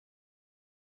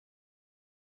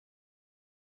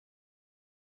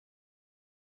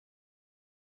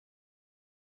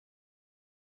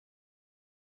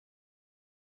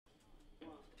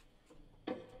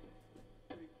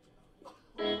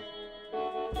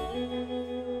My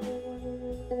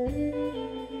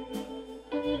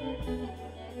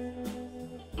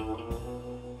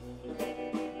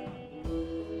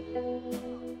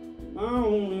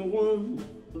only one,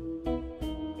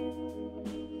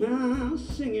 my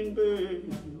singing bird,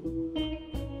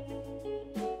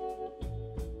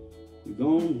 you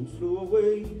gone flew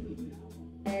away.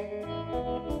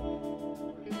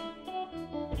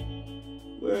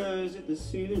 Where is it the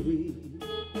scenery?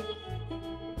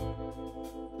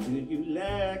 Did you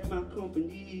like my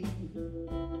company?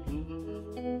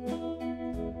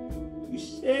 You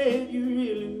said you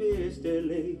really missed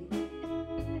LA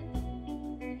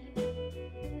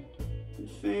and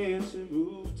fancy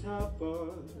rooftop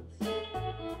bars,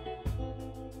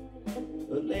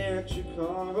 electric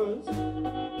cars,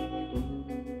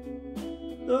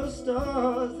 those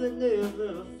stars that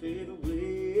never fade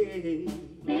away.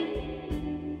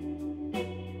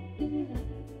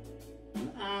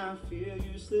 I feel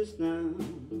useless now,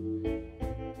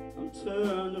 I'm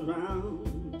turned around.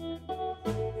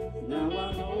 Now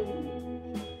I know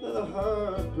that a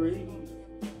heartbreak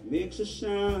makes a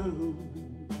sound.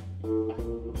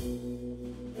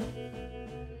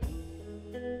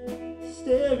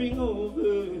 Staring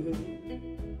over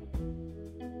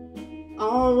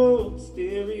our old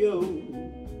stereo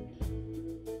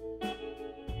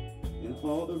and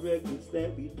all the records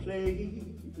that we played.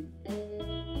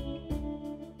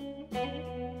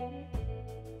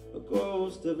 A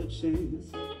ghost of a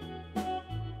chance,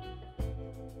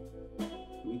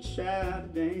 we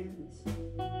tried to dance.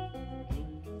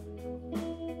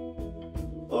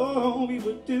 All we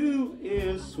would do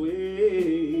is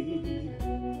sway,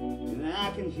 and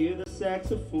I can hear the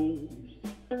saxophone.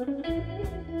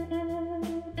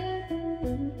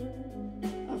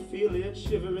 I feel it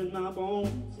shiver in my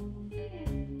bones,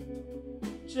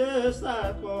 just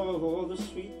like all the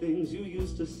sweet things you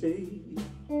used to say.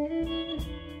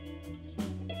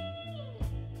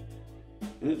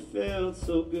 And it felt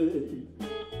so good,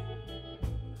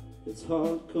 it's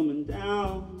hard coming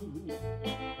down.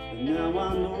 And now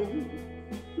I know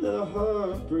that a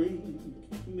heartbreak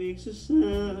makes a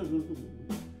sound.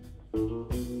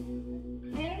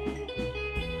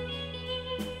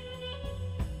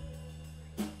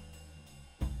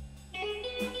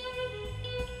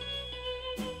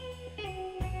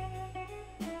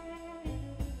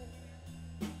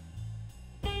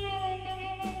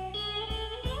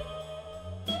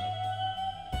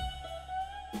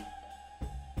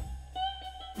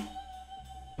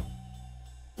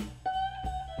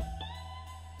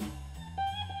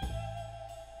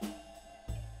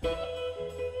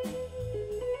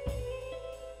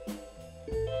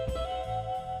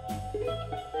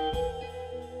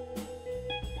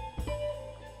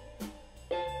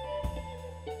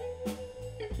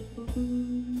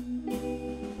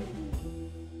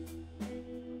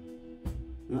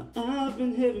 Now I've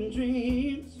been having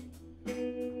dreams,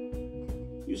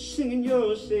 you're singing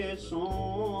your sad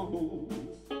songs,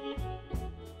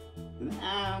 and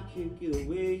I can't get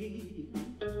away.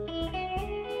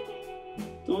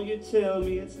 Don't you tell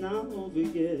me it's not over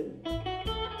yet.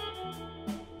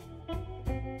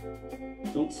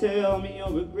 Don't tell me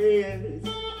your regrets.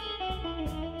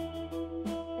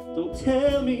 Don't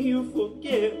tell me you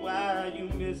forget why you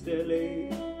missed LA.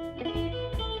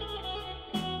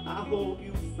 I hope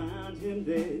you find him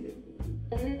there.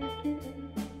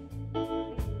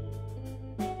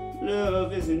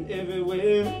 Love isn't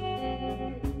everywhere.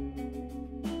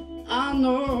 I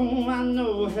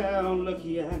know how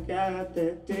lucky I got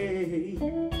that day.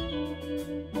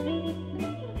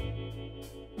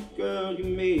 Girl, you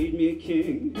made me a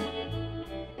king.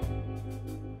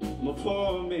 I'm a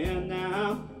poor man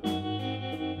now.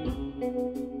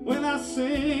 When I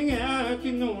sing, I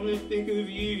can only think of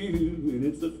you, and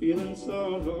it's a feeling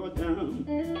so low down,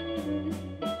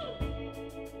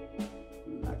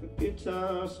 like a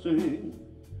guitar string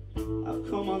I've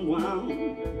come unwound.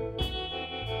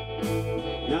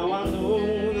 Now I know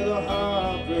that a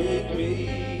heartbreak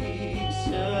makes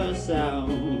a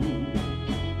sound,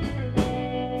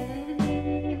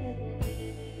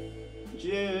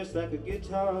 just like a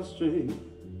guitar string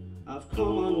I've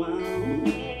come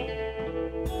unwound.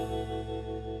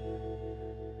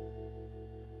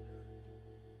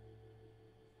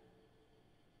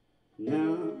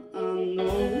 Now I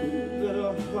know that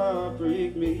a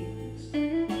heartbreak makes,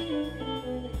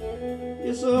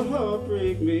 it's a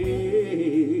heartbreak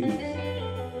makes,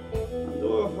 I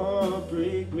know a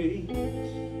heartbreak makes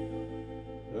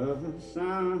a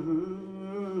sound.